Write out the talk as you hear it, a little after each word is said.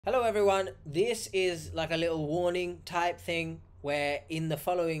Hello everyone, this is like a little warning type thing where in the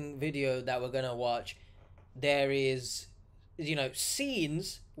following video that we're gonna watch there is,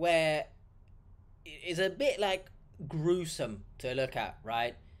 scenes where it's a bit like gruesome to look at,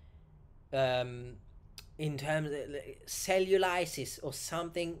 right? In terms of cellulitis or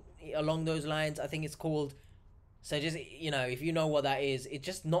something along those lines, I think it's called. So just, if you know what that is, it's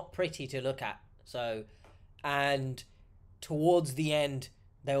just not pretty to look at. So, and towards the end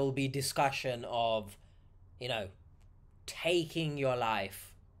there will be discussion of, you know, taking your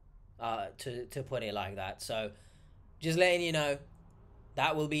life, to put it like that. So just letting you know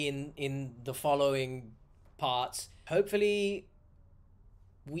that will be in the following parts. Hopefully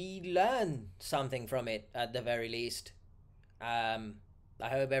we learn something from it at the very least. I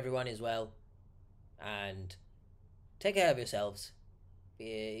hope everyone is well, and take care of yourselves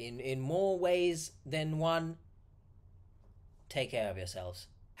in more ways than one. Take care of yourselves.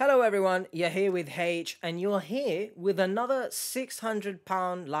 Hello everyone, you're here with H, and you're here with another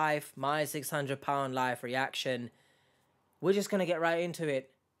 £600 life, my £600 life reaction. We're just gonna get right into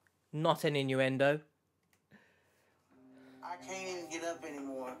it. Not an innuendo. I can't even get up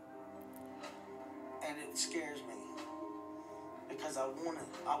anymore, and it scares me because I want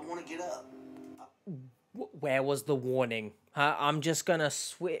to get up. Where was the warning? I'm just gonna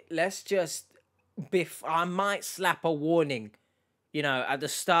switch. Let's just I might slap a warning, at the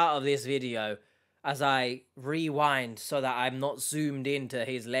start of this video as I rewind so that I'm not zoomed into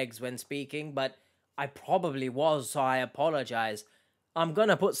his legs when speaking, but I probably was, so I apologize. I'm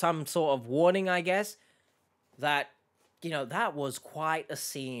gonna put some sort of warning, I guess, that, that was quite a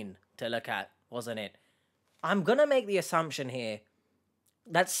scene to look at, wasn't it? I'm gonna make the assumption here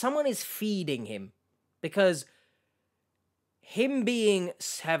that someone is feeding him, because him being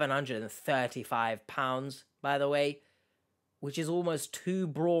 735 pounds, by the way, which is almost 2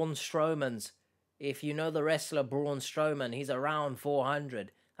 Braun Strowmans. If you know the wrestler Braun Strowman, he's around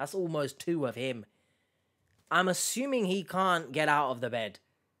 400. That's almost 2 of him. I'm assuming he can't get out of the bed.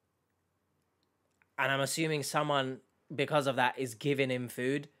 And I'm assuming someone, because of that, is giving him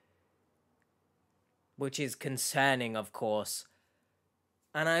food, which is concerning, of course.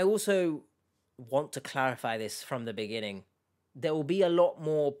 And I also want to clarify this from the beginning. There will be a lot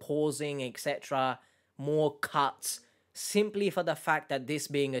more pausing, etc., more cuts, simply for the fact that this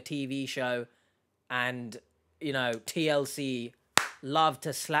being a TV show and, TLC love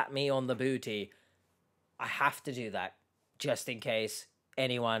to slap me on the booty. I have to do that, just in case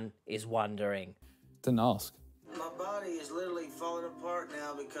anyone is wondering. Didn't ask. My body is literally falling apart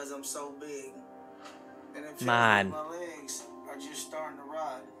now because I'm so big, and it feels Man. like my legs are just starting to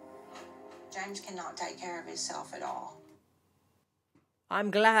rot. James cannot take care of himself at all. I'm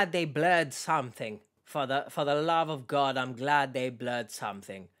glad they blurred something. For the love of God, I'm glad they blurred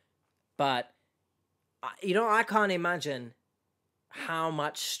something. But, I can't imagine how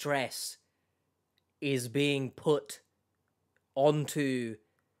much stress is being put onto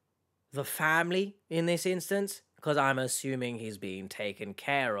the family in this instance, because I'm assuming he's being taken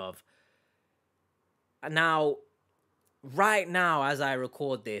care of. Now, right now, as I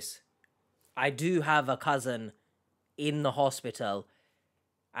record this, I do have a cousin in the hospital,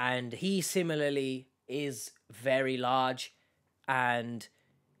 and he similarly is very large, and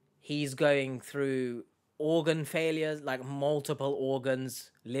he's going through organ failures, like multiple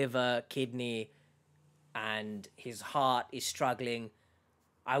organs, liver, kidney, and his heart is struggling.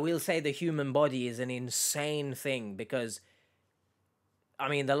 I will say the human body is an insane thing, because,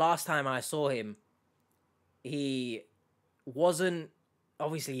 the last time I saw him, he wasn't,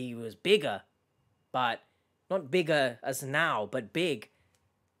 obviously he was bigger, but not bigger as now, but big,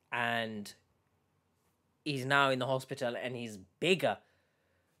 and he's now in the hospital and he's bigger.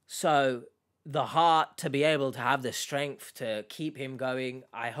 So the heart, to be able to have the strength to keep him going,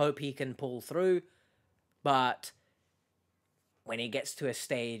 I hope he can pull through. But when he gets to a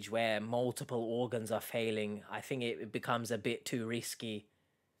stage where multiple organs are failing, I think it becomes a bit too risky,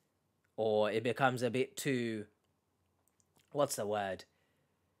 or it becomes a bit too, what's the word?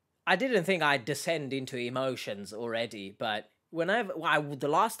 I didn't think I'd descend into emotions already, but the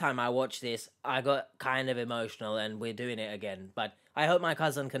last time I watched this, I got kind of emotional, and we're doing it again. But I hope my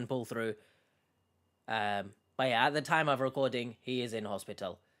cousin can pull through. But yeah, at the time of recording, he is in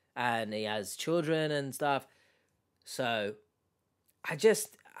hospital, and he has children and stuff. So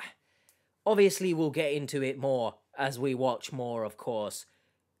obviously we'll get into it more as we watch more, of course.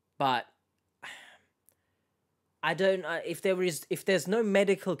 But I don't, if there's no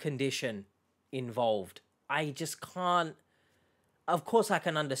medical condition involved, I just can't. Of course, I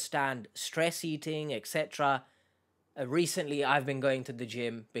can understand stress eating, etc., recently I've been going to the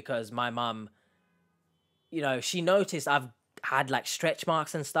gym because my mum, you know, she noticed I've had like stretch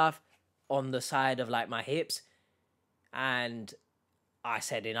marks and stuff on the side of like my hips. And I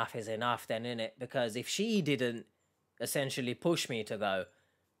said enough is enough then, innit? Because if she didn't essentially push me to go,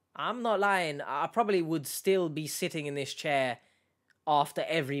 I'm not lying, I probably would still be sitting in this chair after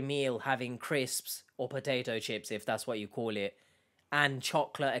every meal having crisps or potato chips, if that's what you call it, and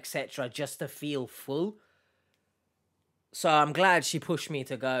chocolate, etc., just to feel full. So I'm glad she pushed me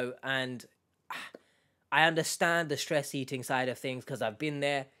to go, and I understand the stress eating side of things because I've been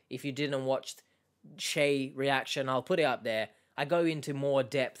there. If you didn't watch Shay reaction, I'll put it up there. I go into more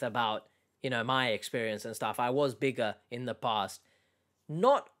depth about, you know, my experience and stuff. I was bigger in the past.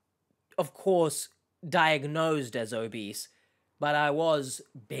 Not, of course, diagnosed as obese, but I was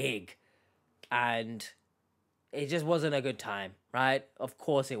big. And it just wasn't a good time, right? Of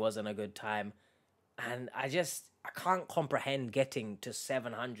course it wasn't a good time. And I can't comprehend getting to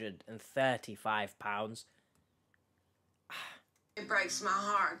 735 pounds. It breaks my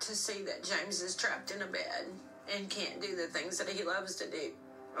heart to see that James is trapped in a bed and can't do the things that he loves to do.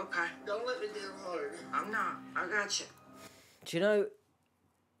 Okay. Don't let me get hard. I'm not. I got you. Do you know,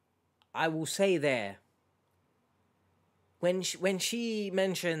 I will say there, when she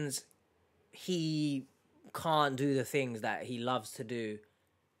mentions he can't do the things that he loves to do,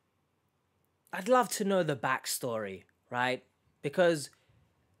 I'd love to know the backstory, right? Because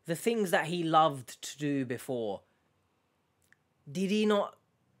the things that he loved to do before, did he not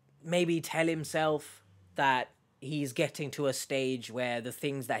maybe tell himself that he's getting to a stage where the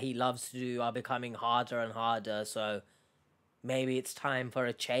things that he loves to do are becoming harder and harder, so maybe it's time for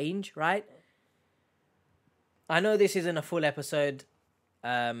a change, right? I know this isn't a full episode.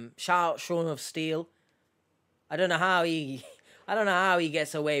 Shout out Sean of Steel. I don't know how he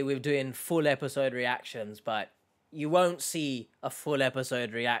gets away with doing full episode reactions, but you won't see a full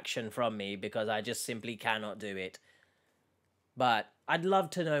episode reaction from me because I just simply cannot do it. But I'd love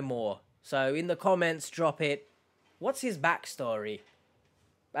to know more. So in the comments, drop it. What's his backstory?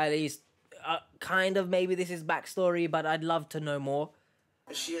 At least, kind of maybe this is backstory, but I'd love to know more.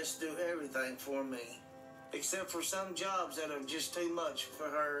 She has to do everything for me, except for some jobs that are just too much for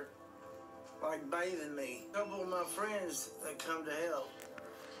her, like bathing me. A couple of my friends that come to help.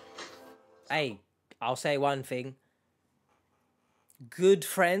 Hey, I'll say one thing. Good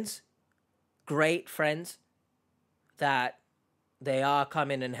friends, great friends, that they are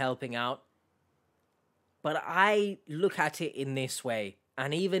coming and helping out. But I look at it in this way,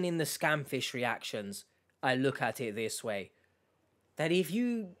 and even in the Scamfish reactions, I look at it this way. That if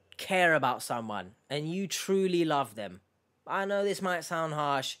you care about someone and you truly love them, I know this might sound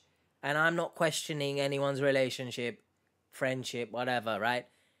harsh, and I'm not questioning anyone's relationship, friendship, whatever, right?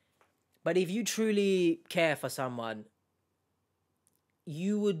 But if you truly care for someone,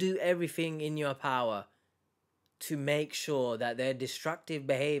 you would do everything in your power to make sure that their destructive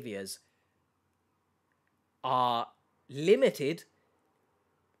behaviors are limited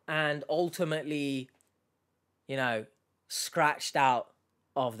and ultimately, you know, scratched out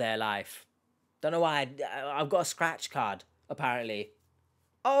of their life. Don't know why I've got a scratch card, apparently.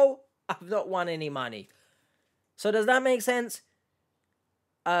 Oh, I've not won any money. So does that make sense?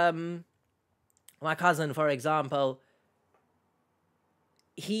 My cousin, for example,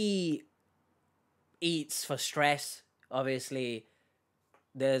 he eats for stress. Obviously,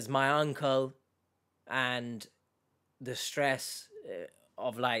 there's my uncle and the stress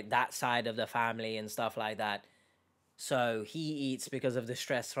of like that side of the family and stuff like that. So he eats because of the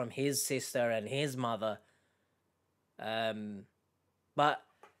stress from his sister and his mother. But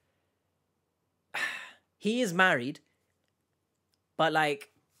he is married. But like,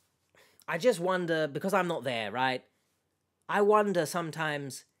 I just wonder, because I'm not there, right? I wonder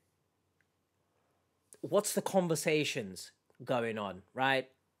sometimes, what's the conversations going on, right?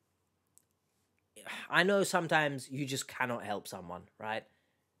 I know sometimes you just cannot help someone, right?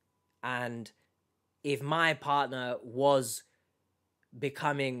 And if my partner was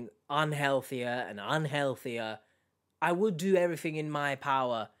becoming unhealthier and unhealthier, I would do everything in my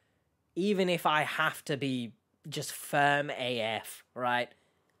power, even if I have to be just firm AF, right?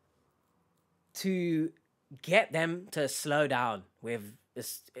 To get them to slow down with,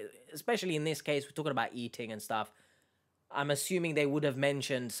 especially in this case, we're talking about eating and stuff. I'm assuming they would have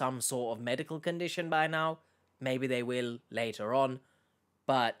mentioned some sort of medical condition by now. Maybe they will later on.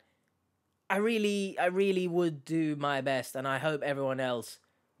 But I really would do my best, and I hope everyone else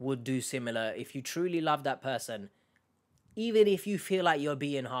would do similar. If you truly love that person, even if you feel like you're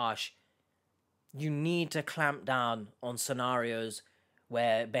being harsh, you need to clamp down on scenarios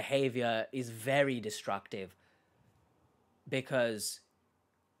where behavior is very destructive. because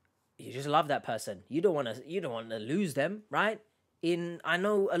you just love that person. You don't want to lose them, right? I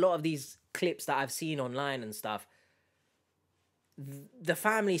know a lot of these clips that I've seen online and stuff, the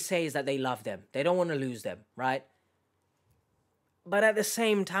family says that they love them. They don't want to lose them, right? But at the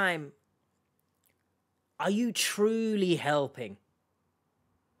same time, are you truly helping?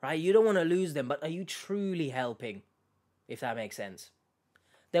 Right? You don't want to lose them, but are you truly helping? If that makes sense.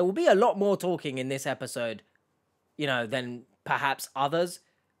 There will be a lot more talking in this episode, than perhaps others.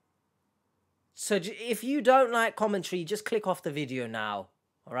 So if you don't like commentary, just click off the video now,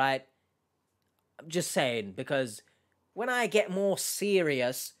 all right? I'm just saying, because when I get more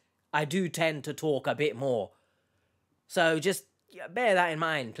serious, I do tend to talk a bit more. So just bear that in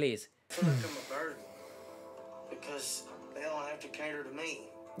mind, please. I feel like I'm a burden because they don't have to cater to me.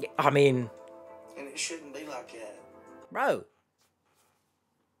 Yeah, I mean... And it shouldn't be like that. Bro,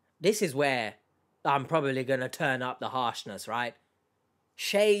 this is where I'm probably going to turn up the harshness, right?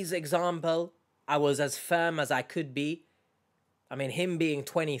 Shay's example, I was as firm as I could be. I mean, him being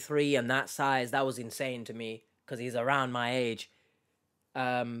 23 and that size, that was insane to me because he's around my age.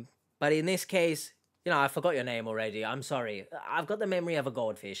 But in this case, I forgot your name already. I'm sorry. I've got the memory of a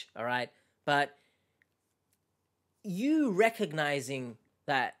goldfish, all right? But you recognizing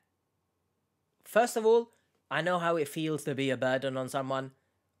that, first of all, I know how it feels to be a burden on someone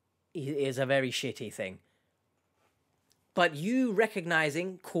is a very shitty thing. But you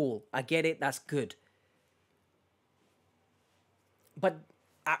recognizing, cool, I get it, that's good. But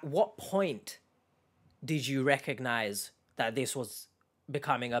at what point did you recognize that this was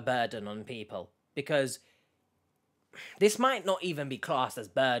becoming a burden on people? Because this might not even be classed as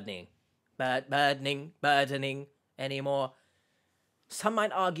burdening anymore. Some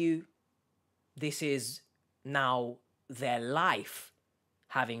might argue this is now their life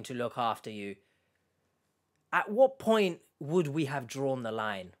having to look after you. At what point would we have drawn the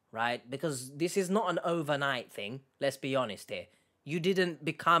line, right? Because this is not an overnight thing. Let's be honest here. You didn't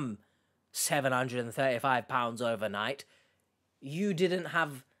become 735 pounds overnight. You didn't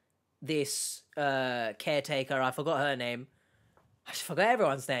have this caretaker. I forgot her name. I forgot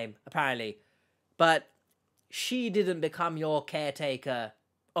everyone's name, apparently. But she didn't become your caretaker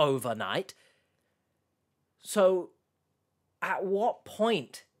overnight. So, at what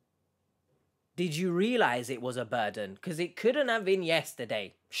point did you realize it was a burden? Because it couldn't have been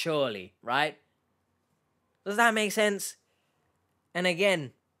yesterday, surely, right? Does that make sense? And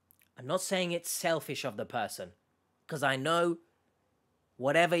again, I'm not saying it's selfish of the person, because I know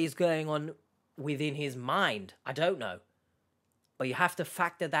whatever is going on within his mind, I don't know. But you have to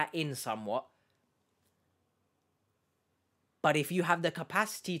factor that in somewhat. But if you have the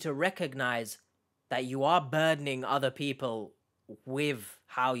capacity to recognize that you are burdening other people with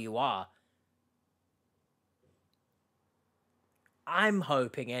how you are, I'm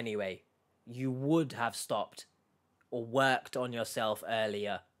hoping anyway, you would have stopped or worked on yourself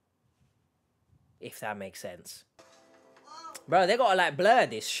earlier. If that makes sense. Bro, they gotta blur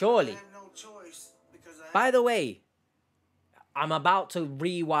this, surely. I have no choice because By the way, I'm about to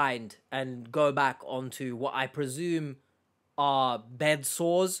rewind and go back onto what I presume are bed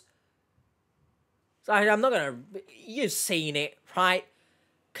sores. So I'm not gonna... You've seen it, right?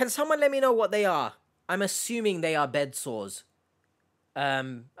 Can someone let me know what they are? I'm assuming they are bed sores.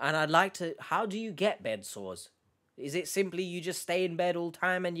 And I'd like to... How do you get bed sores? Is it simply you just stay in bed all the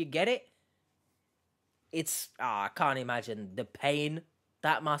time and you get it? It's... I can't imagine the pain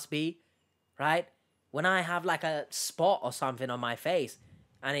that must be, right? When I have a spot or something on my face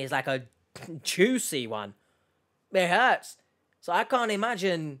and it's like a juicy one, it hurts. So I can't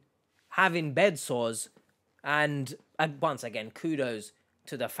imagine having bed sores. And once again, kudos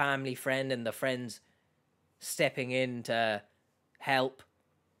to the family friend and the friends stepping in to help.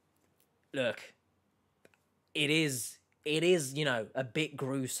 Look, it is, a bit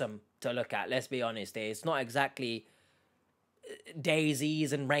gruesome to look at. Let's be honest here. It's not exactly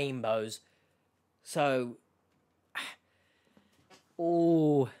daisies and rainbows. So,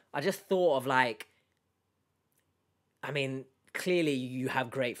 I just thought of clearly you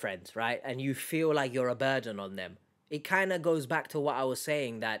have great friends, right? And you feel like you're a burden on them. It kind of goes back to what I was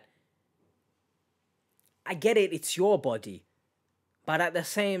saying, that I get it, it's your body. But at the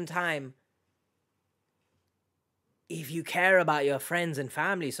same time, if you care about your friends and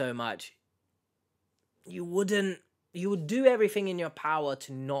family so much, you would do everything in your power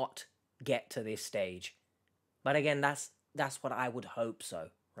to not get to this stage. But again, that's what I would hope so,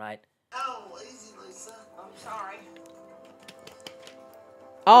 right? Oh, easy, Lisa. I'm sorry.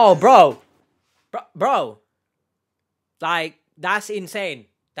 Oh, bro. That's insane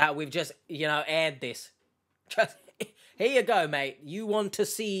that we've just, aired this. Here you go, mate. You want to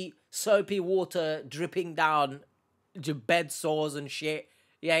see soapy water dripping down your bed sores and shit?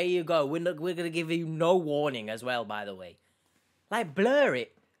 Yeah, here you go. We're gonna give you no warning as well, by the way. Like, blur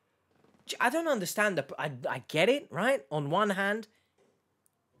it. I don't understand I get it, right? On one hand,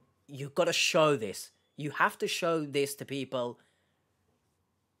 you've got to show this. You have to show this to people.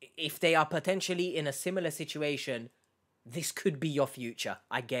 If they are potentially in a similar situation, this could be your future.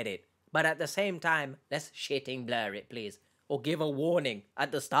 I get it. But at the same time, let's shitting blur it, please. Or give a warning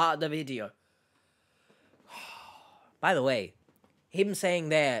at the start of the video. By the way, him saying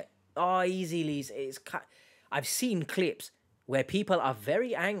there, oh, easy, Lise, I've seen clips where people are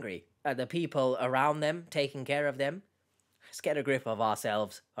very angry at the people around them, taking care of them. Let's get a grip of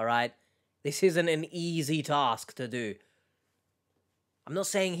ourselves, all right? This isn't an easy task to do. I'm not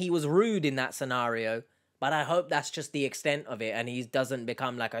saying he was rude in that scenario, but I hope that's just the extent of it and he doesn't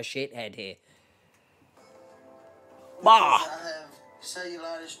become like a shithead here. Bah! I have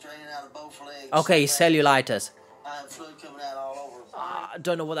cellulitis draining out of both legs. Okay, cellulitis. I have fluid coming out all over. I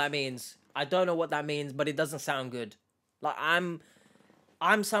don't know what that means. I don't know what that means, but it doesn't sound good. Like, I'm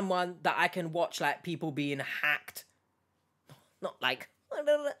someone that I can watch, like, people being hacked. Not like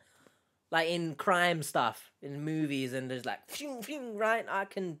in crime stuff, in movies, and there's like, phew, phew, right? I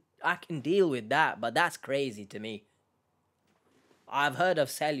can deal with that, but that's crazy to me. I've heard of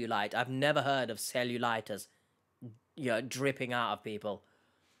cellulite. I've never heard of cellulitis, dripping out of people.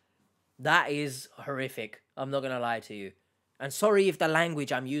 That is horrific. I'm not going to lie to you. And sorry if the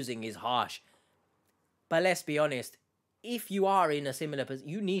language I'm using is harsh. But let's be honest. If you are in a similar position,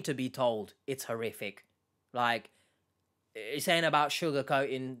 you need to be told it's horrific. Like, it's saying about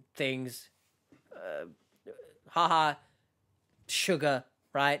sugarcoating things. Haha, sugar,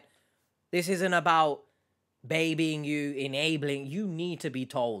 right? This isn't about babying you, enabling. You need to be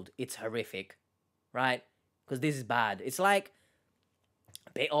told it's horrific, right? Because this is bad. It's like,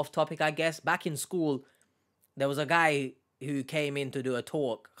 a bit off topic, I guess. Back in school, there was a guy who came in to do a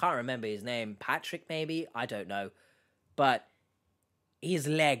talk. Can't remember his name. Patrick, maybe? I don't know. But his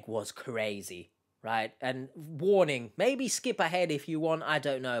leg was crazy, right? And warning, maybe skip ahead if you want, I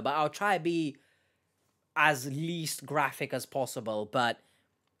don't know. But I'll try to be as least graphic as possible. But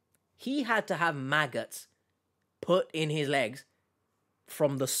he had to have maggots put in his legs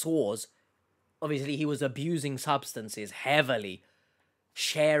from the sores. Obviously, he was abusing substances heavily,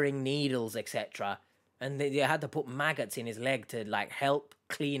 sharing needles, etc. And they had to put maggots in his leg to, like, help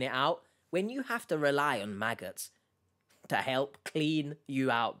clean it out. When you have to rely on maggots to help clean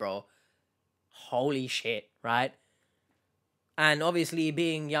you out, bro, holy shit, right? And obviously,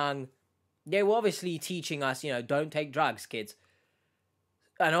 being young, they were obviously teaching us, don't take drugs, kids.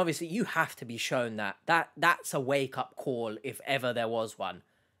 And obviously, you have to be shown that. That's a wake-up call if ever there was one.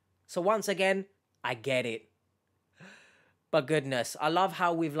 So once again, I get it. But goodness, I love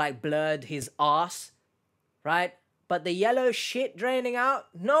how we've, like, blurred his arse, right? But the yellow shit draining out,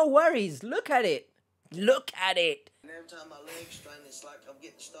 no worries. Look at it. Look at it. And every time my legs strain, it's like I'm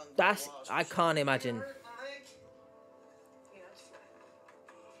getting stung. That's, I can't imagine. Yeah, it's fine.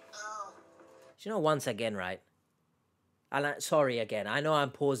 Oh. Do you know, once again, right? And sorry again, I know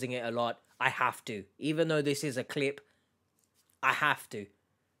I'm pausing it a lot. I have to. Even though this is a clip, I have to.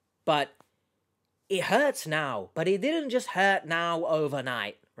 But it hurts now. But it didn't just hurt now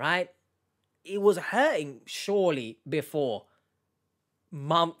overnight, right? It was hurting surely before.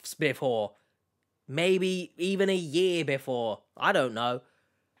 Months before. Maybe even a year before. I don't know.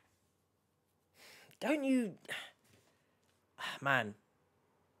 Don't you... Man.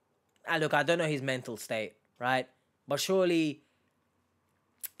 Look, I don't know his mental state, right? But surely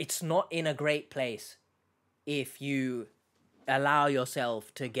it's not in a great place if you allow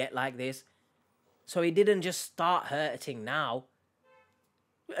yourself to get like this. So it didn't just start hurting now.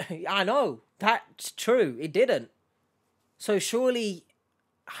 I know, that's true, it didn't. So surely,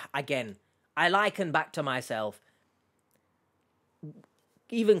 again, I liken back to myself,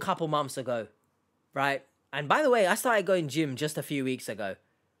 even a couple months ago, right? And by the way, I started going gym just a few weeks ago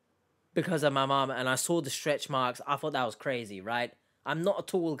because of my mom, and I saw the stretch marks. I thought that was crazy, right? I'm not a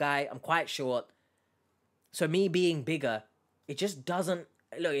tall guy, I'm quite short. So me being bigger, it just doesn't,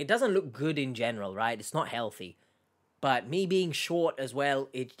 look, it doesn't look good in general, right? It's not healthy. But me being short as well,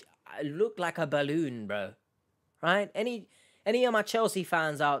 I look like a balloon, bro. Right? Any of my Chelsea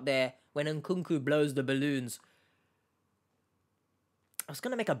fans out there, when Nkunku blows the balloons, I was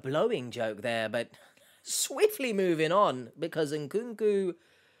going to make a blowing joke there, but swiftly moving on, because Nkunku,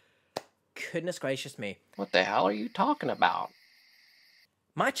 goodness gracious me. What the hell are you talking about?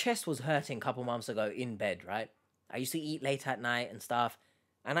 My chest was hurting a couple months ago in bed, right? I used to eat late at night and stuff.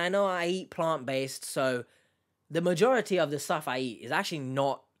 And I know I eat plant-based, so the majority of the stuff I eat is actually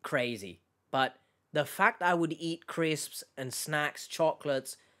not crazy. But the fact I would eat crisps and snacks,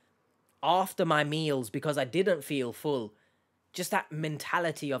 chocolates after my meals because I didn't feel full, just that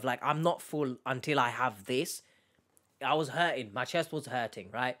mentality of like, I'm not full until I have this. I was hurting. My chest was hurting,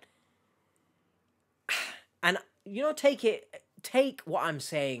 right? And, you know, take what I'm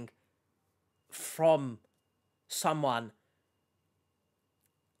saying from someone.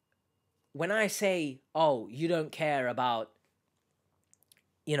 When I say, oh, you don't care about,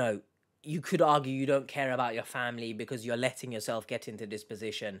 you know, you could argue you don't care about your family because you're letting yourself get into this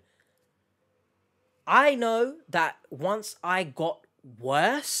position. I know that once I got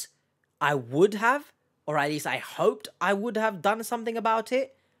worse, I would have, or at least I hoped I would have done something about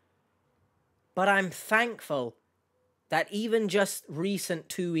it. But I'm thankful that even just recent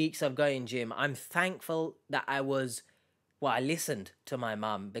 2 weeks of going gym, I'm thankful that I listened to my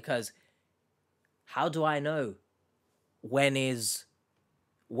mum, because how do I know when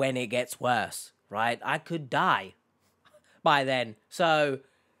it gets worse, right? I could die by then. So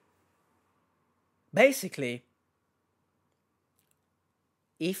basically,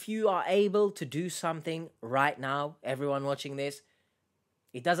 if you are able to do something right now, everyone watching this,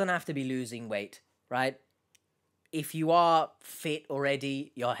 it doesn't have to be losing weight, right? If you are fit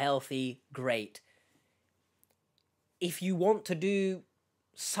already, you're healthy, great. If you want to do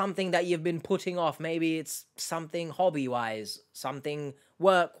something that you've been putting off, maybe it's something hobby-wise, something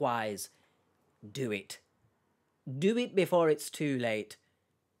work-wise, do it. Do it before it's too late.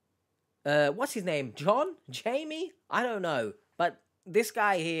 What's his name? John? Jamie? I don't know. But this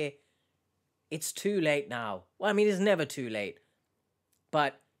guy here, it's too late now. Well, I mean, it's never too late.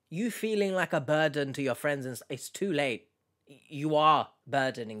 But you feeling like a burden to your friends, and it's too late. You are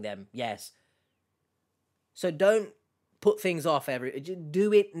burdening them, yes. So don't put things off.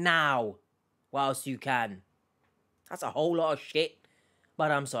 Do it now whilst you can. That's a whole lot of shit,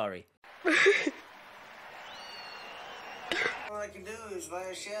 but I'm sorry. All I can do is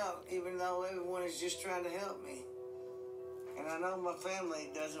lash out, even though everyone is just trying to help me. And I know my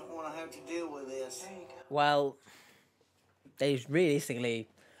family doesn't want to have to deal with this. There you go. Well, they realistically,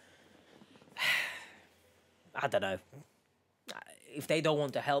 I don't know. If they don't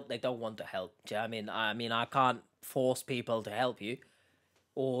want to help, they don't want to help. Do you know what I mean? I can't force people to help you,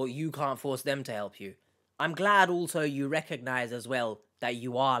 or you can't force them to help you. I'm glad also you recognize as well that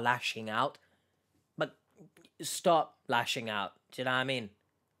you are lashing out, but stop lashing out. Do you know what I mean?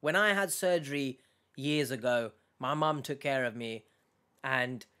 When I had surgery years ago, my mum took care of me,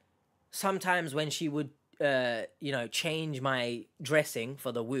 and sometimes when she would, change my dressing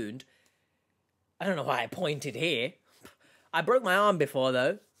for the wound, I don't know why I pointed here. I broke my arm before,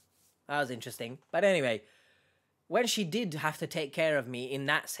 though. That was interesting. But anyway, when she did have to take care of me in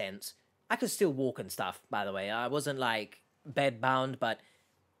that sense, I could still walk and stuff, by the way. I wasn't, like, bedbound, but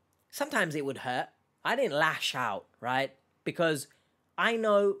sometimes it would hurt. I didn't lash out, right? Because I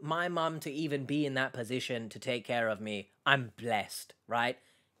know my mum to even be in that position to take care of me, I'm blessed, right?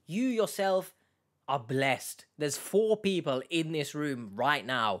 You yourself are blessed. There's 4 people in this room right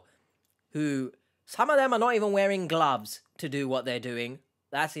now who, some of them are not even wearing gloves to do what they're doing.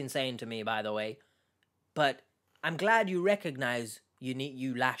 That's insane to me, by the way. But I'm glad you recognize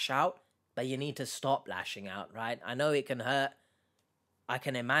you lash out, but you need to stop lashing out, right? I know it can hurt. I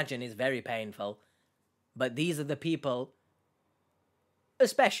can imagine it's very painful. But these are the people,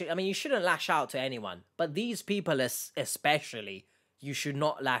 especially, I mean, you shouldn't lash out to anyone, but these people especially, you should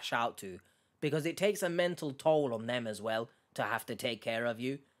not lash out to, because it takes a mental toll on them as well to have to take care of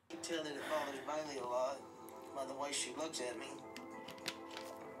you. I can tell that it bothers Bailey a lot by the way she looks at me.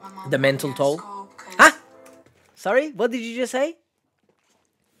 The mental toll? Huh? Sorry, what did you just say?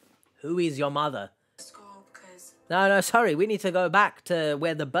 Who is your mother? No, sorry, we need to go back to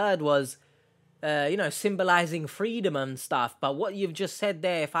where the bird was, symbolizing freedom and stuff. But what you've just said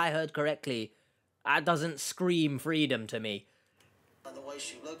there, if I heard correctly, that doesn't scream freedom to me. By the way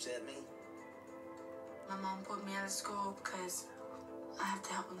she looks at me. My mom put me out of school because I have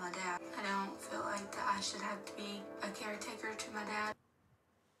to help with my dad. I don't feel like that I should have to be a caretaker to my dad.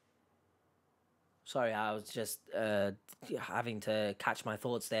 Sorry, I was just having to catch my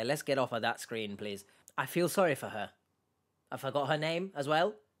thoughts there. Let's get off of that screen, please. I feel sorry for her. I forgot her name as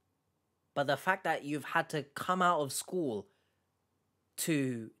well. But the fact that you've had to come out of school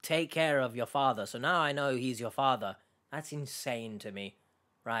to take care of your father, so now I know he's your father, that's insane to me,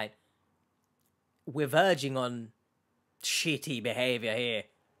 right? We're verging on shitty behavior here,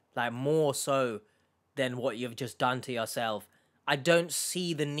 like more so than what you've just done to yourself. I don't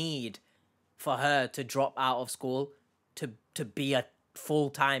see the need for her to drop out of school to be a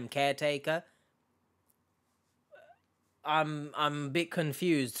full-time caretaker. I'm a bit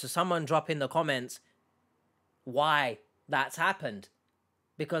confused. So someone drop in the comments why that's happened.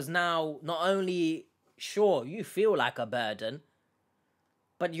 Because now, not only, sure, you feel like a burden,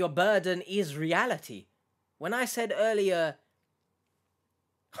 but your burden is reality. When I said earlier,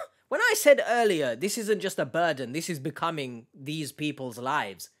 this isn't just a burden, this is becoming these people's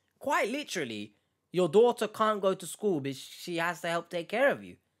lives. Quite literally, your daughter can't go to school because she has to help take care of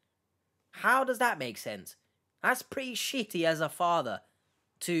you. How does that make sense? That's pretty shitty as a father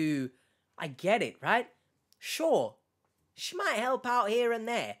to... I get it, right? Sure, she might help out here and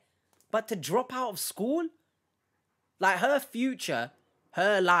there, but to drop out of school? Like, her future,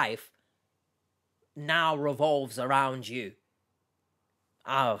 her life, now revolves around you.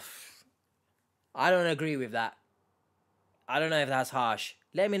 Oh, I don't agree with that. I don't know if that's harsh.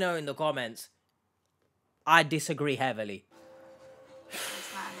 Let me know in the comments. I disagree heavily.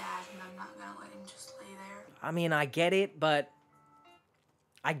 It's my dad, and I'm not gonna let him just lay there. I mean, I get it, but...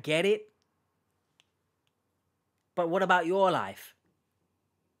 I get it. But what about your life?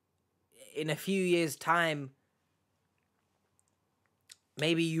 In a few years' time,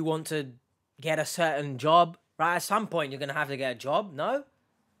 maybe you want to get a certain job, right? At some point, you're going to have to get a job, no?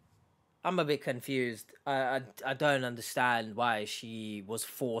 I'm a bit confused. I don't understand why she was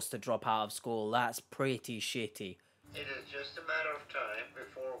forced to drop out of school. That's pretty shitty. It is just a matter of time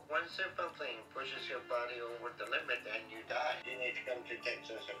before one simple thing pushes your body over the limit and you die. You need to come to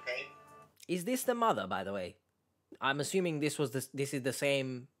Texas, okay? Is this the mother, by the way? I'm assuming this is the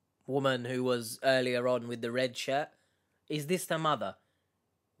same woman who was earlier on with the red shirt. Is this the mother?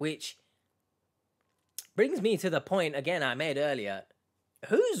 Which brings me to the point, again, I made earlier.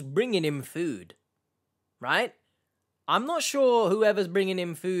 Who's bringing him food? Right? I'm not sure whoever's bringing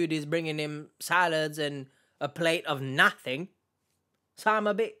him food is bringing him salads and a plate of nothing. So I'm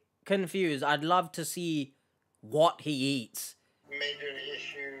a bit confused. I'd love to see what he eats. Major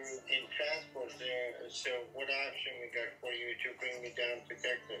issue in transport there, so what option we got for you to bring me down to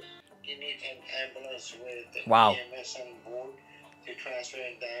Texas? You need an ambulance with EMS on board to transfer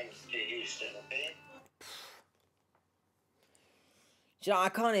it down to Houston, okay? You know, I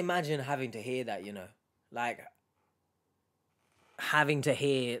can't imagine having to hear that, you know. Like, having to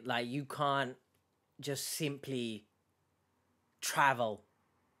hear, like, you can't just simply travel,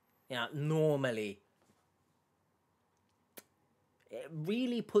 you know, normally. It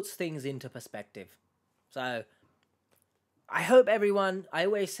really puts things into perspective. So, I hope everyone, I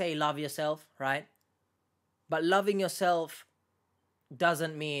always say love yourself, right? But loving yourself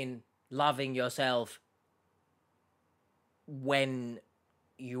doesn't mean loving yourself when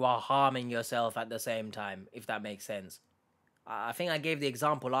you are harming yourself at the same time, if that makes sense. I think I gave the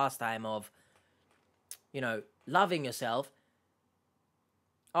example last time of, you know, loving yourself.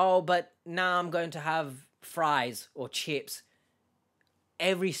 Oh, but now I'm going to have fries or chips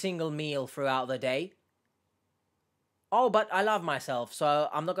every single meal throughout the day. Oh, but I love myself, so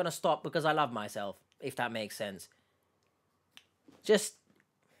I'm not going to stop because I love myself, if that makes sense. Just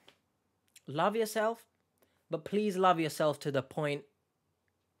love yourself, but please love yourself to the point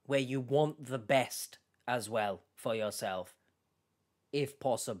where you want the best as well for yourself, if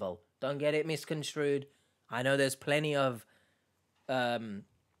possible. Don't get it misconstrued. I know there's plenty of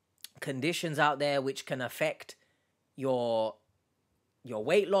conditions out there which can affect your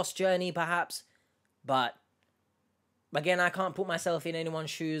weight loss journey, perhaps. But again, I can't put myself in anyone's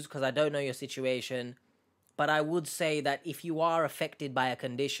shoes because I don't know your situation. But I would say that if you are affected by a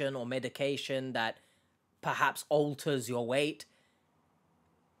condition or medication that perhaps alters your weight,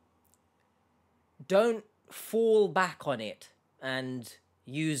 don't fall back on it and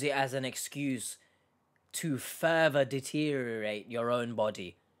use it as an excuse to further deteriorate your own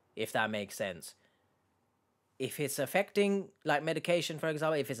body, if that makes sense. If it's affecting, like medication, for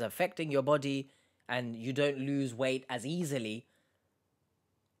example, if it's affecting your body and you don't lose weight as easily,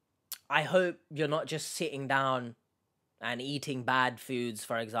 I hope you're not just sitting down and eating bad foods,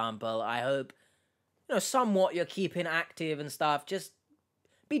 for example. I hope, you know, somewhat you're keeping active and stuff. Just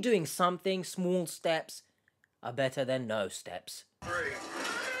be doing something. Small steps are better than no steps.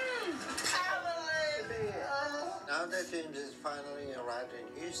 Now that James has finally arrived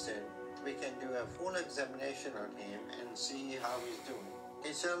in Houston, we can do a full examination on him and see how he's doing.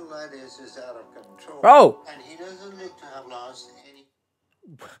 His cellulitis is out of control. Bro! And he doesn't look to have lost any...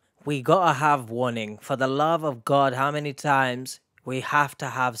 We gotta have warning. For the love of God, how many times we have to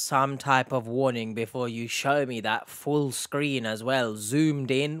have some type of warning before you show me that full screen as well,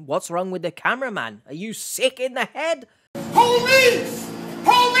 zoomed in? What's wrong with the cameraman? Are you sick in the head? Police!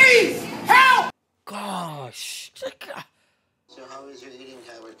 Police! Help! Gosh. So how is your eating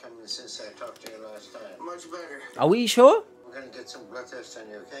habit coming since I talked to you last time? Much better. Are we sure? We're going to get some blood tests on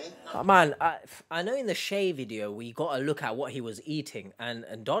you, okay? Oh, man, I know in the Shay video, we got to look at what he was eating. And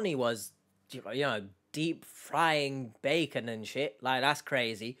Donnie was, you know, deep frying bacon and shit. Like, that's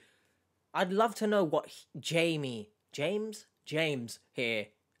crazy. I'd love to know what James here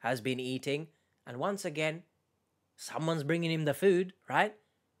has been eating. And once again, someone's bringing him the food, right?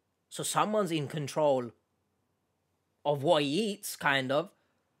 So someone's in control of what he eats, kind of.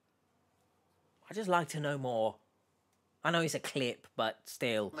 I just like to know more. I know it's a clip, but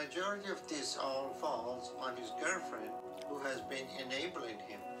still. Majority of this all falls on his girlfriend, who has been enabling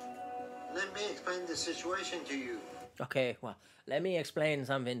him. Let me explain the situation to you. Okay, well, let me explain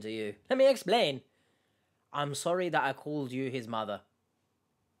something to you. Let me explain. I'm sorry that I called you his mother.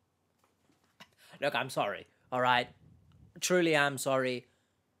 Look, I'm sorry, alright? Truly, I'm sorry.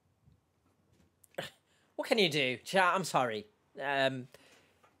 What can you do? I'm sorry. But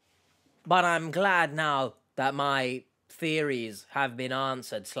I'm glad now that my theories have been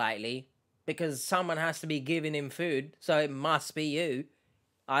answered slightly, because someone has to be giving him food, so it must be you.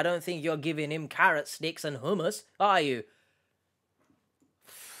 I don't think you're giving him carrot sticks and hummus, are you?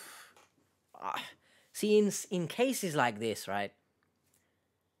 See, in cases like this, right?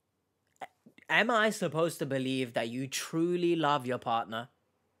 Am I supposed to believe that you truly love your partner?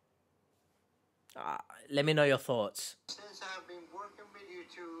 Let me know your thoughts. Since I've been working with you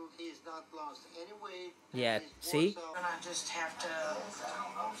two, he's not lost any weight. Yeah, see? And I just have to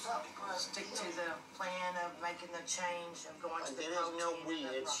stick to the plan of making the change of going to the There protein. is no we,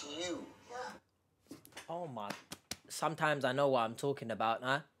 it's you. Oh my. Sometimes I know what I'm talking about,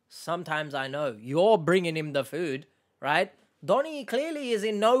 huh? Sometimes I know. You're bringing him the food, right? Donnie clearly is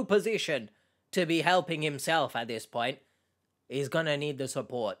in no position to be helping himself at this point. He's gonna need the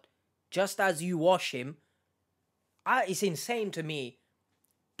support. Just as you wash him, it's insane to me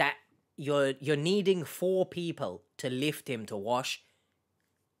that you're needing 4 people to lift him to wash,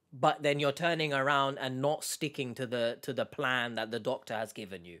 but then you're turning around and not sticking to the plan that the doctor has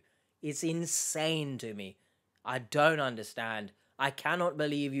given you. It's insane to me. I don't understand. I cannot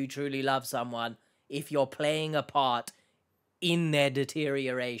believe you truly love someone if you're playing a part in their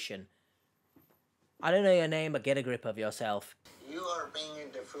deterioration. I don't know your name, but get a grip of yourself. You are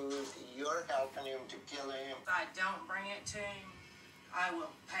bringing the food, you're helping him to kill him. If I don't bring it to him, I will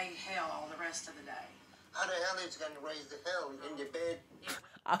pay hell all the rest of the day. How the hell is he going to raise the hell in the bed?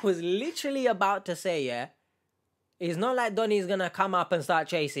 I was literally about to say, yeah, it's not like Donnie's gonna come up and start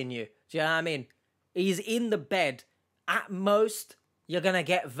chasing you. Do you know what I mean? He's in the bed. At most, you're gonna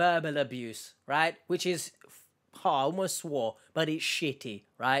get verbal abuse, right? Which is, I almost swore, but it's shitty,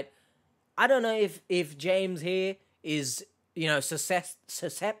 right? I don't know if James here is, you know,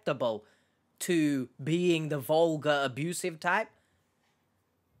 susceptible to being the vulgar, abusive type.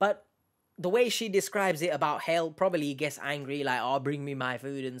 But the way she describes it about hell, probably he gets angry, like, oh, bring me my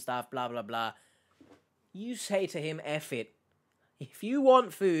food and stuff, blah, blah, blah. You say to him, F it. If you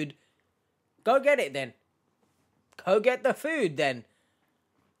want food, go get it then. Go get the food then.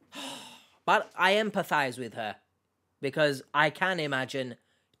 But I empathize with her, because I can imagine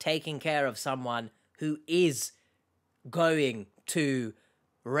taking care of someone who is going to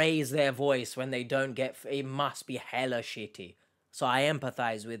raise their voice when they don't get... It must be hella shitty. So I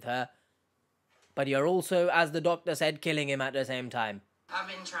empathize with her. But you're also, as the doctor said, killing him at the same time. I've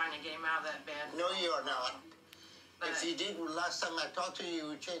been trying to get him out of that bed. No, you are not. But If he did, last time I talked to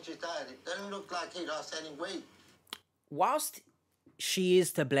you, he changed his diet. It doesn't look like he lost any weight. Whilst she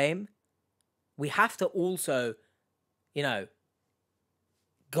is to blame, we have to also, you know,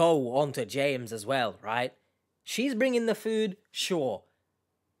 go on to James as well, right? She's bringing the food, sure.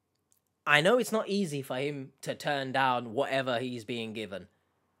 I know it's not easy for him to turn down whatever he's being given.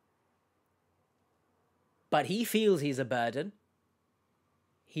 But he feels he's a burden.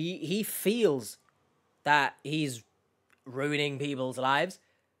 He feels that he's ruining people's lives.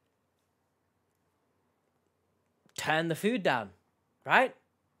 Turn the food down, right?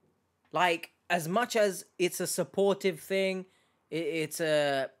 Like, as much as it's a supportive thing, it's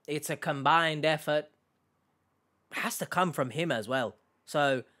a combined effort, it has to come from him as well.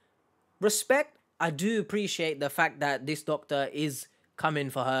 So, respect. I do appreciate the fact that this doctor is coming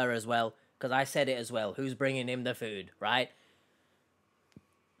for her as well, because I said it as well. Who's bringing him the food, right?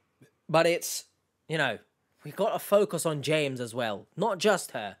 But it's, you know, we got to focus on James as well. Not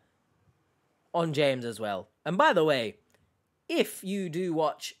just her. On James as well. And by the way, if you do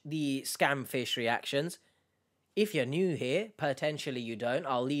watch the Scamfish reactions, if you're new here, potentially you don't,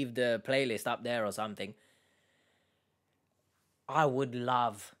 I'll leave the playlist up there or something. I would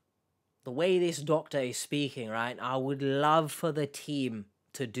love the way this doctor is speaking, right? I would love for the team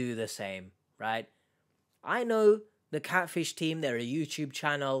to do the same, right? I know the Catfish team, they're a YouTube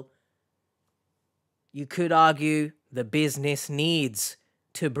channel. You could argue the business needs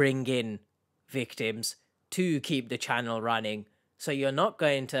to bring in victims to keep the channel running. So you're not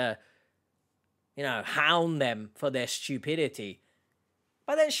going to, you know, hound them for their stupidity.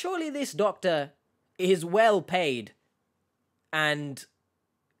 But then surely this doctor is well paid and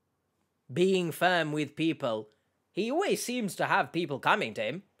being firm with people. He always seems to have people coming to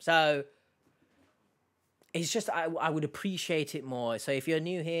him. So it's just, I would appreciate it more. So if you're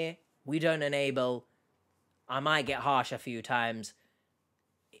new here, we don't enable. I might get harsh a few times.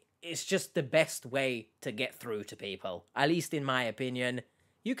 It's just the best way to get through to people, at least in my opinion.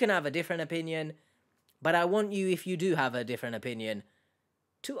 You can have a different opinion, but I want you, if you do have a different opinion,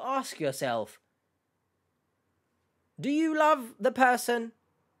 to ask yourself, do you love the person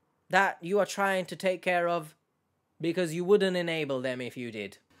that you are trying to take care of? Because you wouldn't enable them if you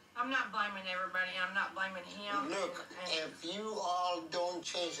did. I'm not blaming everybody. I'm not blaming him. Look, if you all don't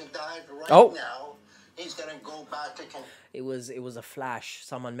change the diet right now, he's gonna go back to... It was a flash,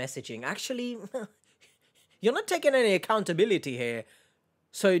 someone messaging. Actually, you're not taking any accountability here.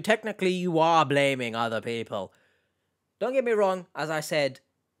 So technically you are blaming other people. Don't get me wrong, as I said,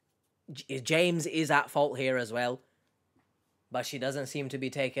 James is at fault here as well. But she doesn't seem to be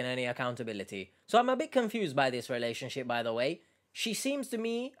taking any accountability. So I'm a bit confused by this relationship, by the way. She seems to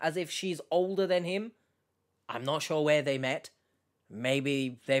me as if she's older than him. I'm not sure where they met.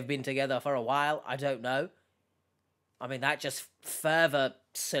 Maybe they've been together for a while. I don't know. I mean, that just further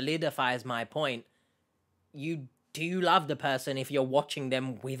solidifies my point. Do you love the person if you're watching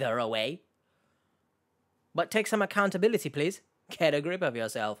them wither away? But take some accountability, please. Get a grip of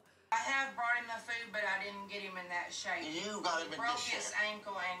yourself. I have brought him the food, but I didn't get him in that shape. You got him in He broke this his shape.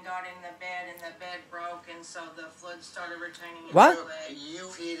 ankle and got in the bed, and the bed broke, and so the fluid started retaining in What? his leg. You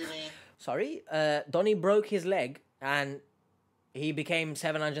feeding me? Sorry? Donnie broke his leg and he became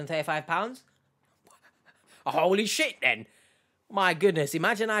 735 pounds? Holy shit, then. My goodness,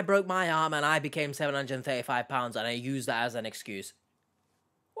 imagine I broke my arm and I became 735 pounds and I used that as an excuse.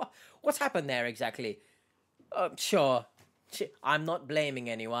 What's happened there exactly? Sure, I'm not blaming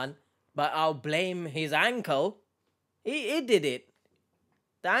anyone, but I'll blame his ankle. He did it.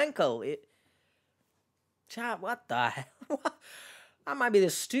 The ankle. Chat, what the hell? That might be the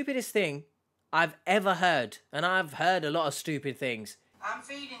stupidest thing I've ever heard. And I've heard a lot of stupid things. I'm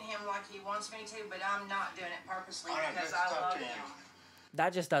feeding him like he wants me to, but I'm not doing it purposely All right, because let's I talk love to him. him.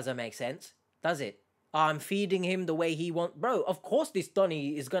 That just doesn't make sense, does it? I'm feeding him the way he wants. Bro, of course this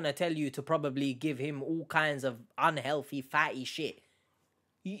Donnie is going to tell you to probably give him all kinds of unhealthy, fatty shit.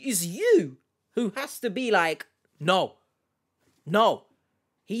 It's you who has to be like, no.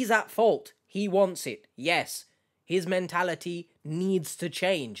 He's at fault. He wants it. Yes. His mentality needs to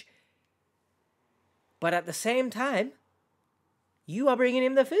change. But at the same time, you are bringing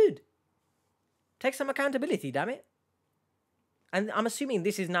him the food. Take some accountability, damn it. And I'm assuming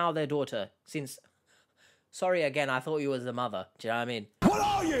this is now their daughter, since... Sorry again, I thought you was the mother. Do you know what I mean? What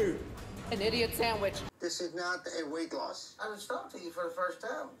are you? An idiot sandwich. This is not a weight loss. I just talked to you for the first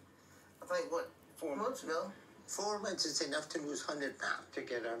time. I think, 4 months ago? 4 months is enough to lose 100 pounds. To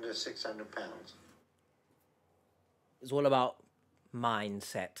get under 600 pounds. It's all about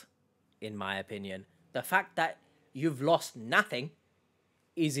mindset, in my opinion. The fact that you've lost nothing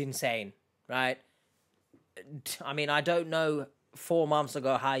is insane, right? I mean, I don't know 4 months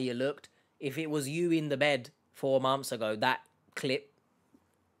ago how you looked. If it was you in the bed 4 months ago, that clip,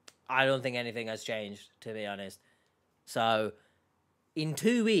 I don't think anything has changed, to be honest. So, in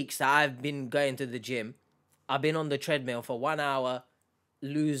 2 weeks that I've been going to the gym, I've been on the treadmill for 1 hour,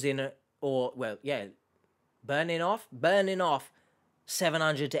 burning off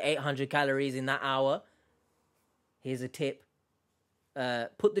 700 to 800 calories in that hour. Here's a tip.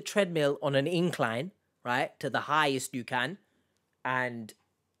 Put the treadmill on an incline, right, to the highest you can, and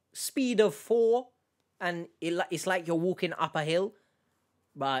speed of 4, and it's like you're walking up a hill,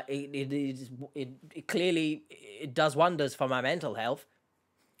 but it clearly does wonders for my mental health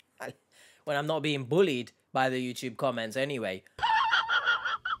when I'm not being bullied by the YouTube comments anyway.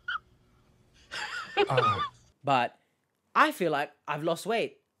 But I feel like I've lost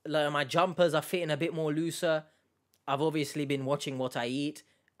weight. Like my jumpers are fitting a bit more looser. I've obviously been watching what I eat,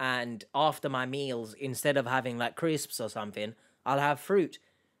 and after my meals, instead of having like crisps or something, I'll have fruit.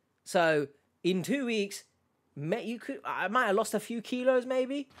 So in 2 weeks, I might have lost a few kilos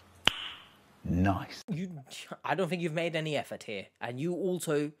maybe. Nice. I don't think you've made any effort here. And you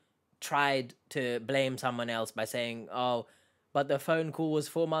also tried to blame someone else by saying, oh, but the phone call was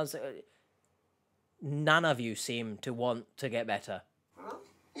 4 months. None of you seem to want to get better. Well,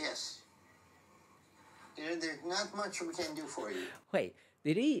 yes. You know, there's not much we can do for you. Wait,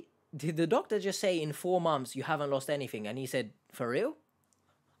 did the doctor just say in 4 months you haven't lost anything? And he said, for real?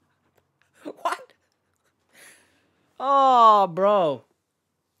 What? Oh, bro.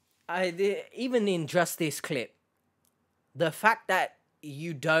 Even in just this clip, the fact that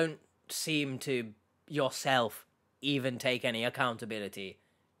you don't seem to yourself even take any accountability.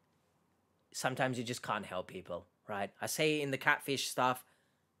 Sometimes you just can't help people, right? I say in the catfish stuff,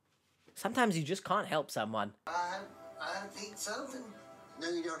 sometimes you just can't help someone. I have to eat something. No,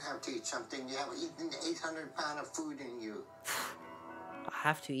 you don't have to eat something. You have eaten 800 pounds of food in you. I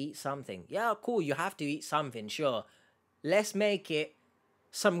have to eat something. Yeah, cool, you have to eat something, sure. Let's make it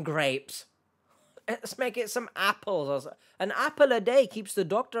some grapes. Let's make it some apples. An apple a day keeps the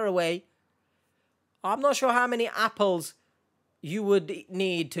doctor away. I'm not sure how many apples you would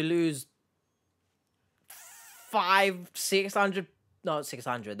need to lose 600. Not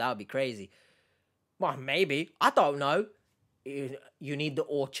 600, that would be crazy. Well, maybe. I don't know. You need the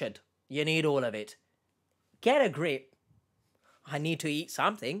orchard. You need all of it. Get a grip. I need to eat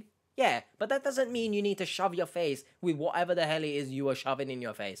something. Yeah, but that doesn't mean you need to shove your face with whatever the hell it is you are shoving in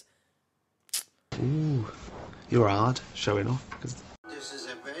your face. Ooh, you're hard showing off. This is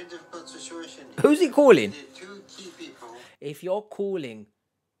a very difficult situation. Who's he calling? The two key people. If you're calling,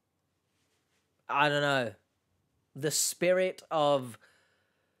 I don't know, the spirit of,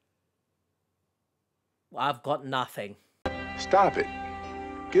 I've got nothing. Stop it.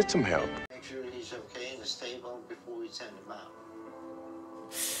 Get some help. Make sure he's okay and stable before we send him out.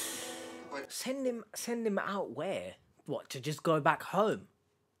 Send him out where? What, to just go back home?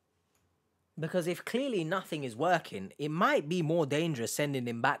 Because if clearly nothing is working, it might be more dangerous sending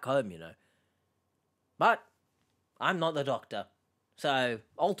him back home, you know. But I'm not the doctor. So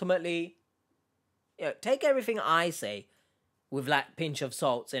ultimately, you know, take everything I say with like pinch of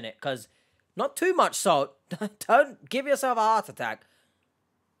salts in it, because not too much salt. Don't give yourself a heart attack.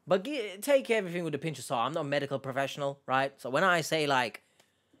 But take everything with a pinch of salt. I'm not a medical professional, right? So when I say like,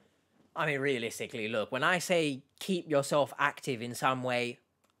 I mean, realistically, look, when I say keep yourself active in some way,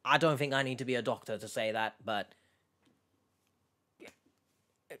 I don't think I need to be a doctor to say that, but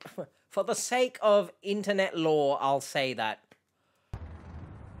for the sake of internet law, I'll say that.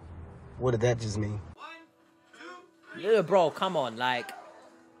 What did that just mean? Yeah, bro, come on, like,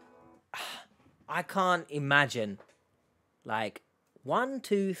 I can't imagine, like, 1,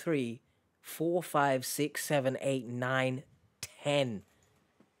 2, 3, 4, 5, 6, 7, 8, 9,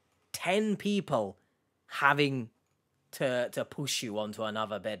 10 people having to push you onto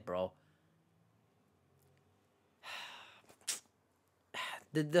another bed, bro.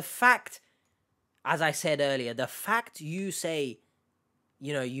 The fact, as I said earlier, the fact you say,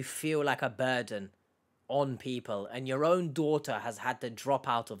 you know, you feel like a burden on people and your own daughter has had to drop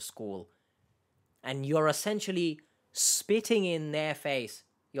out of school and you're essentially spitting in their face,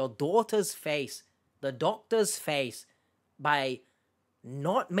 your daughter's face, the doctor's face, by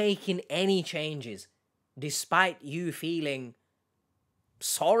not making any changes, despite you feeling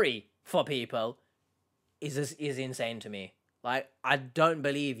sorry for people, is insane to me. Like, I don't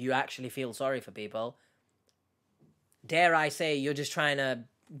believe you actually feel sorry for people. Dare I say you're just trying to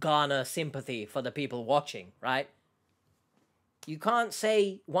garner sympathy for the people watching, right? You can't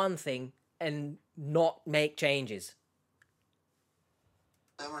say one thing and not make changes.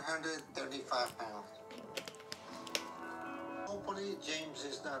 735 pounds. Hopefully James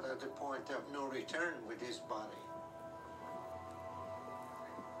is not at the point of no return with his body.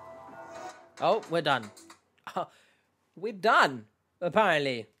 Oh, we're done. We're done,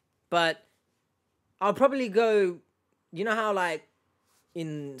 apparently. But I'll probably go, you know how like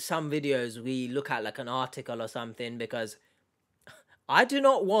in some videos we look at like an article or something, because I do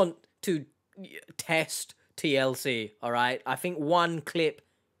not want to test TLC, all right? I think one clip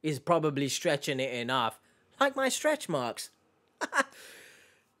is probably stretching it enough. Like my stretch marks.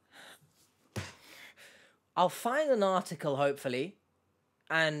 I'll find an article, hopefully,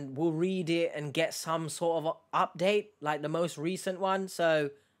 and we'll read it and get some sort of update, like the most recent one. So,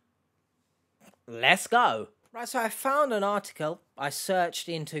 let's go. Right, so I found an article. I searched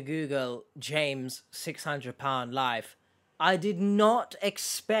into Google James 600 pound life. I did not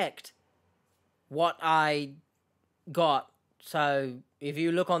expect what I got. So, if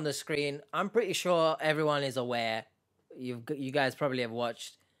you look on the screen, I'm pretty sure everyone is aware. You guys probably have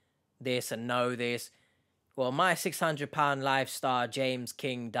watched this and know this. Well, my 600 pound life star James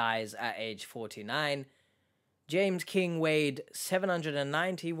King dies at age 49. James King weighed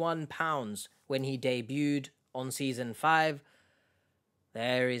 791 pounds when he debuted on season 5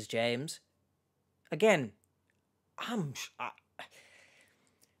 There is James. Again, I'm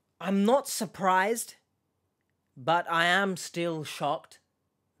not surprised, but I am still shocked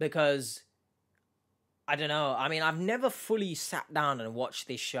because I don't know. I mean, I've never fully sat down and watched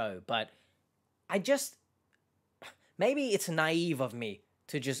this show, but maybe it's naive of me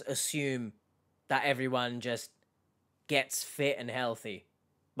to just assume that everyone just gets fit and healthy.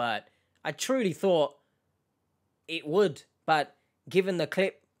 But I truly thought it would. But given the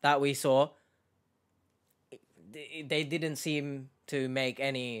clip that we saw, they didn't seem to make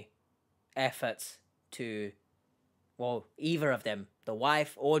any efforts to, well, either of them, the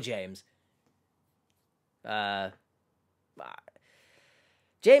wife or James.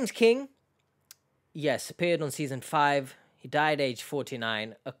 James King, yes, appeared on season 5. He died age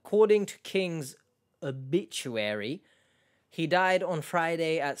 49. According to King's obituary, he died on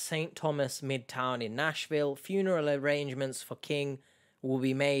Friday at St. Thomas Midtown in Nashville. Funeral arrangements for King will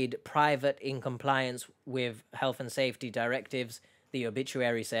be made private in compliance with health and safety directives, the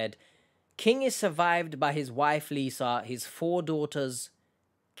obituary said. King is survived by his wife Lisa, his 4 daughters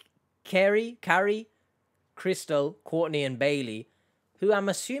Carrie, Crystal, Courtney, and Bailey, who I'm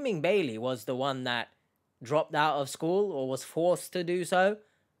assuming Bailey was the one that dropped out of school or was forced to do so.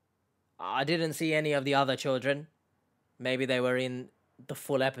 I didn't see any of the other children. Maybe they were in the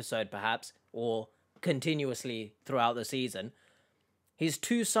full episode, perhaps, or continuously throughout the season. His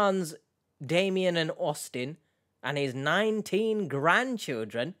 2 sons, Damien and Austin, and his 19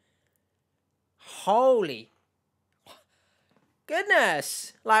 grandchildren. Holy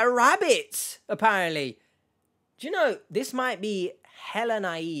goodness! Like rabbits, apparently. Do you know, this might be hella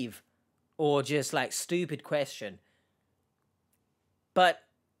naive or just like stupid question. But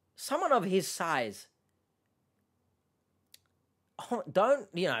someone of his size,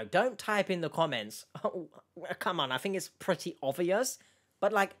 don't type in the comments. Oh, come on, I think it's pretty obvious.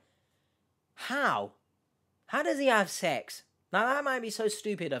 But like, how? How does he have sex? Now that might be so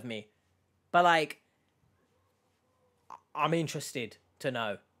stupid of me. But like, I'm interested to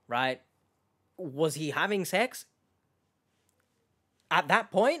know, right? Was he having sex? At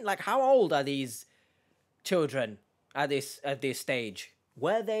that point? Like, how old are these children at this stage?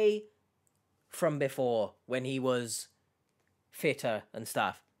 Were they from before, when he was fitter and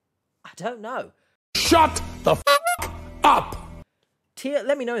stuff? I don't know. Shut the f*** up!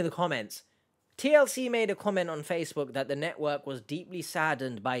 Let me know in the comments. TLC made a comment on Facebook that the network was deeply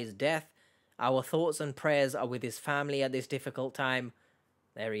saddened by his death. Our thoughts and prayers are with his family at this difficult time.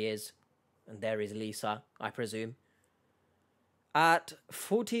 There he is. And there is Lisa, I presume. At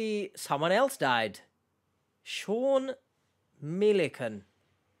 40, someone else died. Sean Milliken.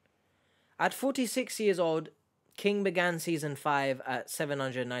 At 46 years old, King began season 5 at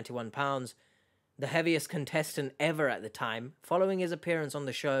 791 pounds, the heaviest contestant ever at the time. Following his appearance on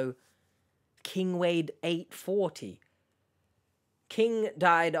the show, King weighed 840. King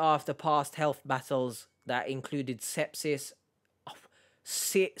died after past health battles that included sepsis,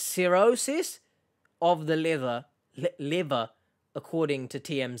 cirrhosis of the liver, according to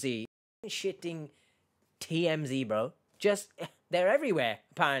TMZ. Shitting TMZ, bro. Just, they're everywhere,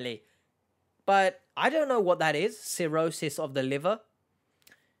 apparently. But I don't know what that is, cirrhosis of the liver.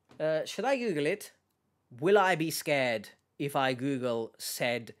 Should I Google it? Will I be scared if I Google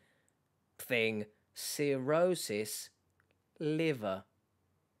said thing, cirrhosis liver?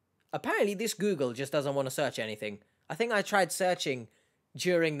 Apparently this Google just doesn't want to search anything. I think I tried searching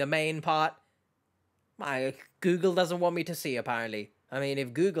during the main part. My Google doesn't want me to see, apparently. I mean,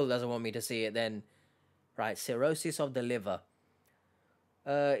 if Google doesn't want me to see it, then... Right, cirrhosis of the liver.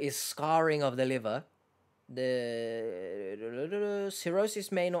 Is scarring of the liver. The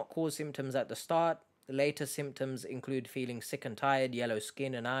cirrhosis may not cause symptoms at the start. The later symptoms include feeling sick and tired, yellow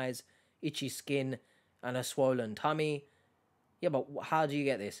skin and eyes, itchy skin, and a swollen tummy. Yeah, but how do you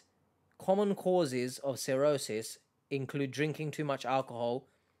get this? Common causes of cirrhosis include drinking too much alcohol,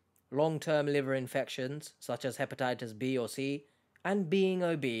 long-term liver infections, such as hepatitis B or C, and being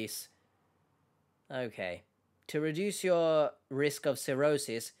obese. Okay. To reduce your risk of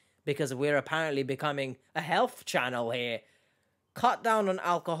cirrhosis, because we're apparently becoming a health channel here, cut down on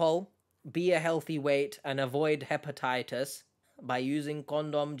alcohol, be a healthy weight, and avoid hepatitis by using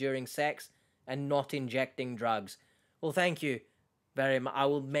condom during sex and not injecting drugs. Well, thank you very much. I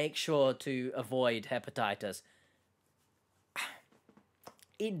will make sure to avoid hepatitis.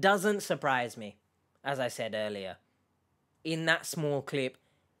 It doesn't surprise me, as I said earlier. In that small clip,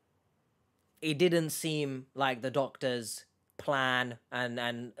 it didn't seem like the doctor's plan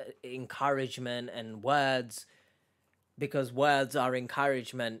and encouragement and words, because words are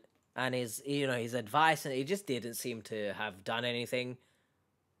encouragement, and his advice, and it just didn't seem to have done anything.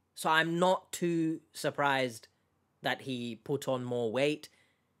 So I'm not too surprised that he put on more weight.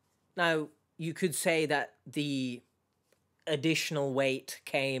 Now, you could say that the additional weight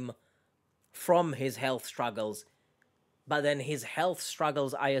came from his health struggles, but then his health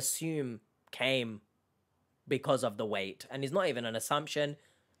struggles, I assume, came because of the weight. And it's not even an assumption.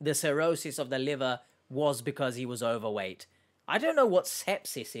 The cirrhosis of the liver was because he was overweight. I don't know what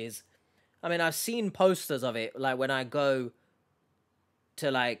sepsis is. I mean, I've seen posters of it, like when I go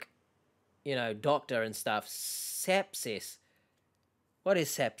to, like, you know, doctor and stuff. Sepsis. What is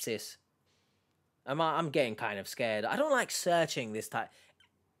sepsis? I'm getting kind of scared. I don't like searching this type.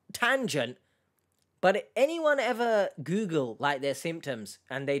 Tangent. But anyone ever Google, like, their symptoms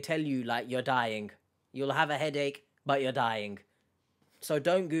and they tell you, like, you're dying? You'll have a headache, but you're dying. So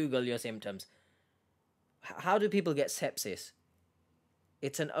don't Google your symptoms. How do people get sepsis?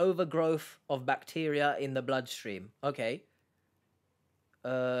 It's an overgrowth of bacteria in the bloodstream. Okay.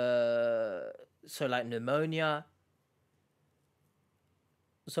 So like pneumonia.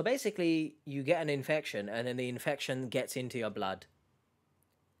 So basically, you get an infection and then the infection gets into your blood.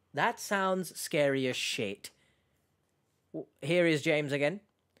 That sounds scary as shit. Here is James again.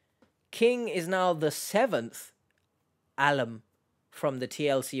 King is now the 7th alum from the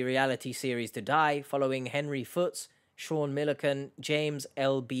TLC reality series to die, following Henry Foots, Sean Millican, James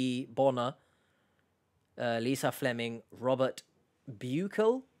L.B. Bonner, Lisa Fleming, Robert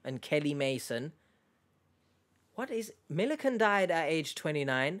Buchel, and Kelly Mason. Millican died at age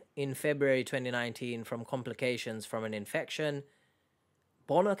 29 in February 2019 from complications from an infection.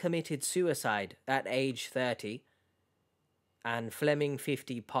 Bonner committed suicide at age 30, and Fleming,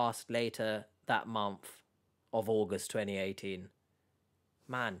 50, passed later that month of August 2018.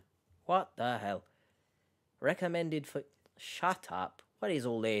 Man, what the hell? Recommended for... Shut up. What is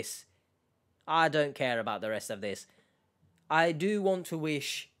all this? I don't care about the rest of this. I do want to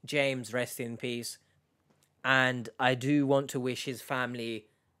wish James rest in peace. And I do want to wish his family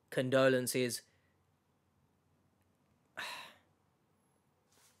condolences.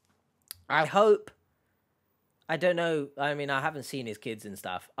 I hope... I don't know. I mean, I haven't seen his kids and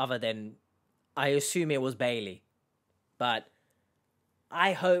stuff, other than I assume it was Bailey. But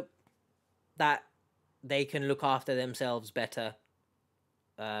I hope that they can look after themselves better.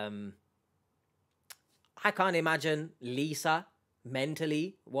 I can't imagine Lisa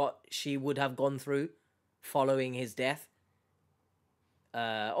mentally what she would have gone through following his death.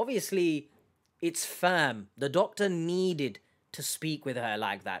 Obviously, it's firm. The doctor needed to speak with her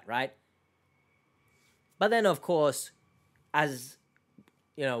like that, right? But then, of course, as,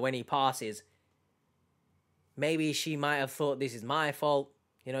 you know, when he passes, maybe she might have thought this is my fault,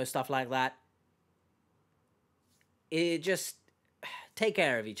 you know, stuff like that. It just... take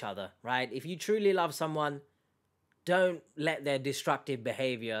care of each other, right? If you truly love someone, don't let their destructive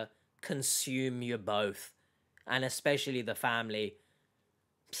behavior consume you both. And especially the family.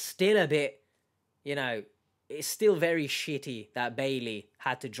 Still a bit, you know, it's still very shitty that Bailey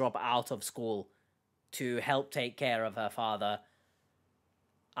had to drop out of school to help take care of her father.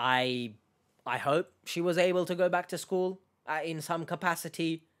 I hope she was able to go back to school in some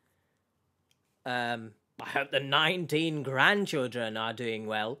capacity. I hope the 19 grandchildren are doing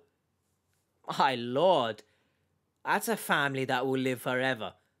well. My lord, that's a family that will live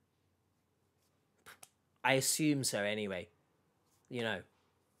forever. I assume so anyway, you know.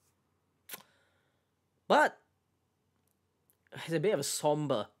 But it's a bit of a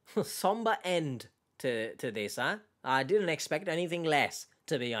somber end to this, huh? I didn't expect anything less,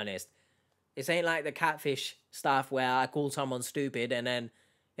 to be honest. This ain't like the catfish stuff where I call someone stupid and then,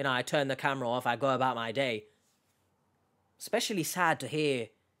 you know, I turn the camera off, I go about my day. Especially sad to hear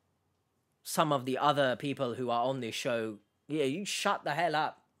some of the other people who are on this show. Yeah, you shut the hell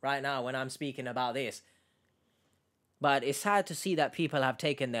up right now when I'm speaking about this. But it's sad to see that people have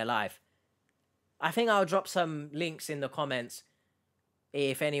taken their life. I think I'll drop some links in the comments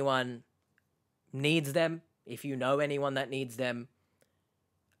if anyone needs them. If you know anyone that needs them.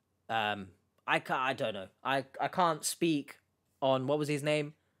 I don't know. I can't speak on, what was his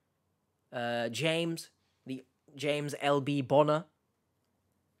name? James L.B. Bonner.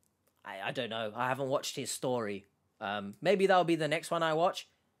 I don't know. I haven't watched his story. Maybe that'll be the next one I watch.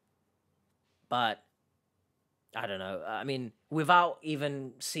 But I don't know. I mean, without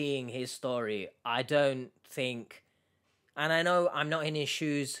even seeing his story, I don't think... And I know I'm not in his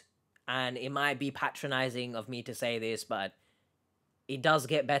shoes, and it might be patronizing of me to say this, but it does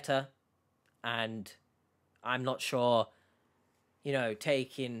get better. And I'm not sure, you know,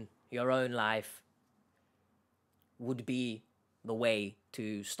 taking your own life would be the way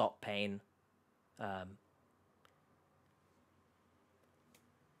to stop pain.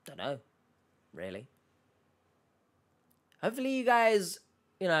 don't know, really. Hopefully you guys,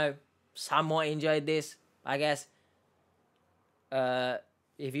 somewhat enjoyed this, I guess.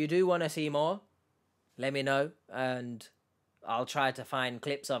 If you do want to see more, let me know, and I'll try to find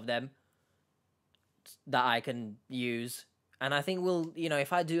clips of them that I can use. And I think we'll,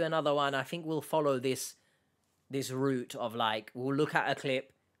 if I do another one, I think we'll follow this route of like, we'll look at a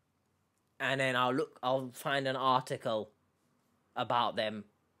clip and then I'll find an article about them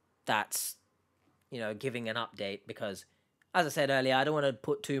that's, giving an update, because as I said earlier, I don't want to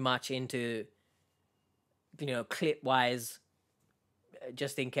put too much into, clip wise,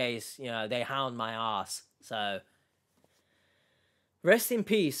 just in case, they hound my ass. So rest in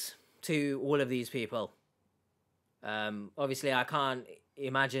peace to all of these people. Obviously I can't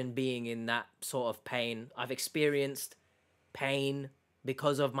imagine being in that sort of pain. I've experienced pain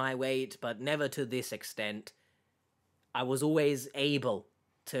because of my weight, but never to this extent. I was always able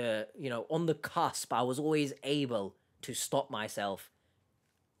to, on the cusp, I was always able to stop myself,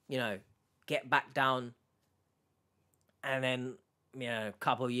 get back down, and then, a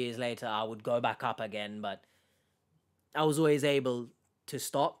couple of years later, I would go back up again, but I was always able to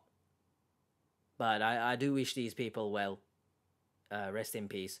stop. But I do wish these people well. Rest in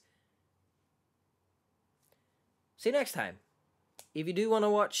peace. See you next time. If you do want to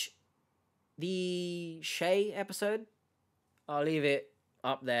watch the Shay episode, I'll leave it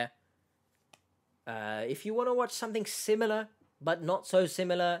up there. If you want to watch something similar, but not so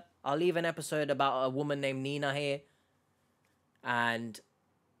similar, I'll leave an episode about a woman named Nina here. And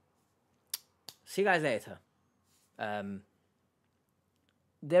see you guys later.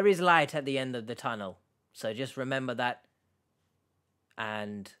 There is light at the end of the tunnel. So just remember that.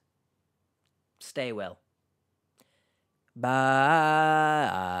 And stay well. Bye.